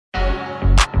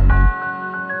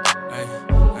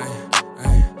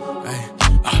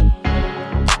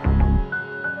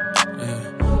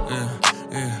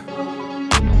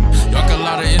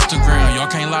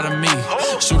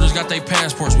got they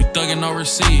passports, we thuggin'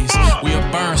 overseas. We'll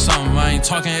burn something, I ain't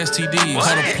talking STDs.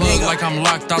 Hold a plug like I'm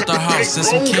locked out the house, and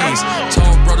some keys.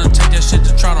 Told brother take that shit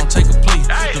to try, don't take a plea.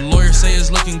 The lawyer say it's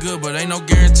looking good, but ain't no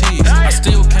guarantees. I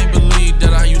still can't believe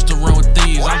that I used to run with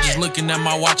thieves. I'm just looking at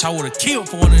my watch, I would've killed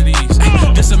for one of these.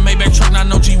 This a Maybach truck, not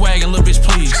no G-Wagon, little bitch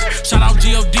please. Shout out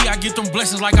G.O.D., I get them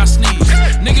blessings like I sneeze.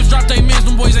 Niggas drop they mans,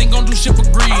 them boys ain't gon' do shit but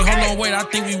greed. Hold on, wait, I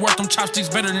think we work them chopsticks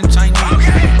better than Chinese.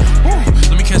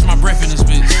 Let me catch my breath in this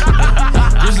bitch.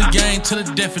 Grizzly gang to the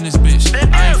death in this bitch.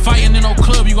 I ain't fighting in no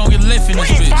club, you gon' get left in this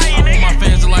bitch. I want my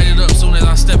fans to light it up soon as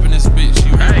I step in this bitch.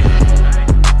 You heard?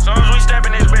 Soon as we step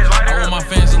in this bitch, light it up. I want my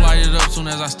fans to light it up soon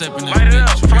as I step in this bitch. Light it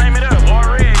up, flame it up,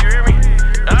 all red, you hear me?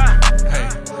 Hey,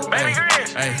 Baby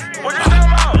Grizz, hey. what you talking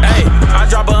about? Hey, I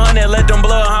drop 100, let them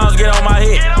bloodhounds get on my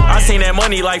head. I seen that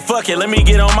money like fuck it, let me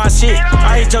get on my shit.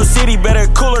 I hit your city, better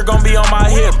cooler gon' be on my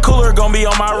hip. Cooler gon' be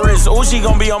on my wrist, ooh she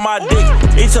gon' be on my dick.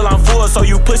 Eat till I'm full so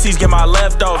you pussies get my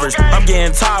leftovers. I'm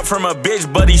getting top from a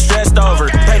bitch, but he stressed over.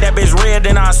 Paint that bitch red,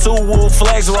 then I sue Wolf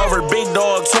flex over. Big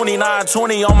dog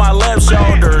 29-20 on my left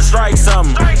shoulder. Strike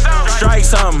something, strike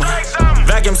something.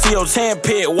 Vacuum seal 10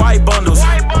 pit, white bundles.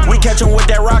 We catch 'em with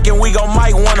that rock and we gon'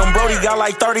 mic one 'em. Brody got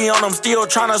like 30 on him, still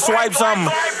tryna swipe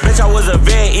something. Bitch, I was a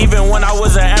vet even when I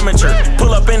was an amateur.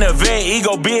 Pull up in the vet,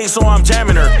 ego big, so I'm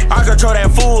jamming her. I control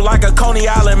that fool like a Coney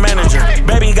Island manager.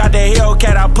 Baby got that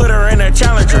Hellcat, I put her in a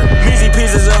Challenger. Measy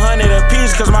pieces 100 a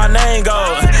piece, cause my name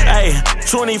goes. Ayy,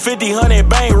 20, 50, 100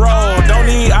 bank roll. Don't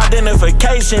need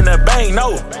identification to bank,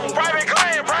 no. Private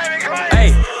client, private client.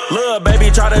 Ayy, little baby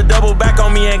try to double back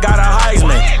on me and got a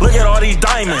Heisman. Look at all these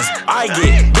diamonds I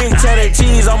get. Big cheddar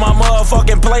cheese on my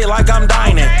motherfucking plate like I'm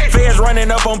dining. Feds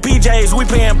running up on PJs, we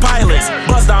paying pilots.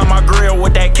 Bust down my grill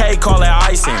with that K, call it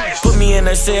icing. Put me in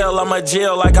a cell, I'm a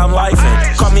jail like I'm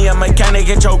lifing. Call me a mechanic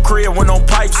at your crib with no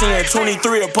pipes in.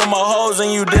 23 to put my hoes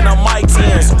in you, then the mics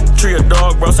in. Tree a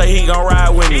dog, bro, say he gon' ride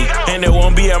with me. And it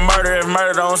won't be a murder if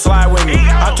murder don't slide with me.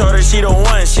 I told her she the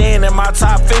one, she ain't in my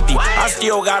top 50. I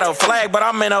still got a flag, but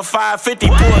I'm in a 550.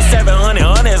 Pull 700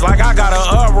 honest like I got a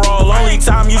up-roll. Only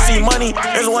time you see money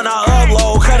is when I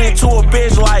upload. Cut into a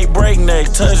bitch like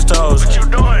breakneck, touch toes. What you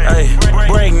doing? Hey,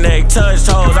 breakneck, touch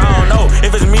toes. I don't know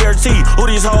if it's me or T, who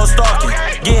these hoes stalking.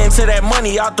 Getting to that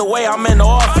money out the way, I'm in the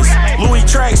office. Louis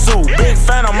tracksuit, big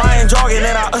phantom, I ain't jogging.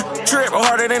 And I trip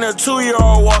harder than a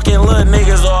 2-year-old walking. Little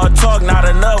niggas all talk, not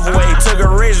enough weight. Took a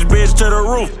rich bitch to the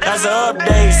roof, that's an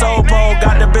update. Soul Pole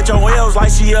got the bitch on wheels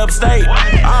like she upstate.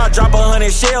 I'll drop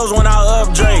 100 shells when I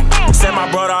up Drake. Send my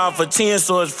brother off for 10,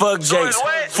 so it's fuck Jakes.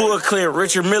 Full clip,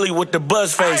 Richard Millie with the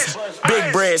buzz face.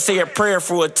 Big bread, say a prayer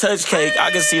for a touch cake.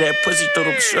 I can see that pussy through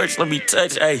them shirts, let me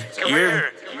touch, ayy. You hear me?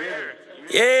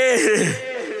 Yeah.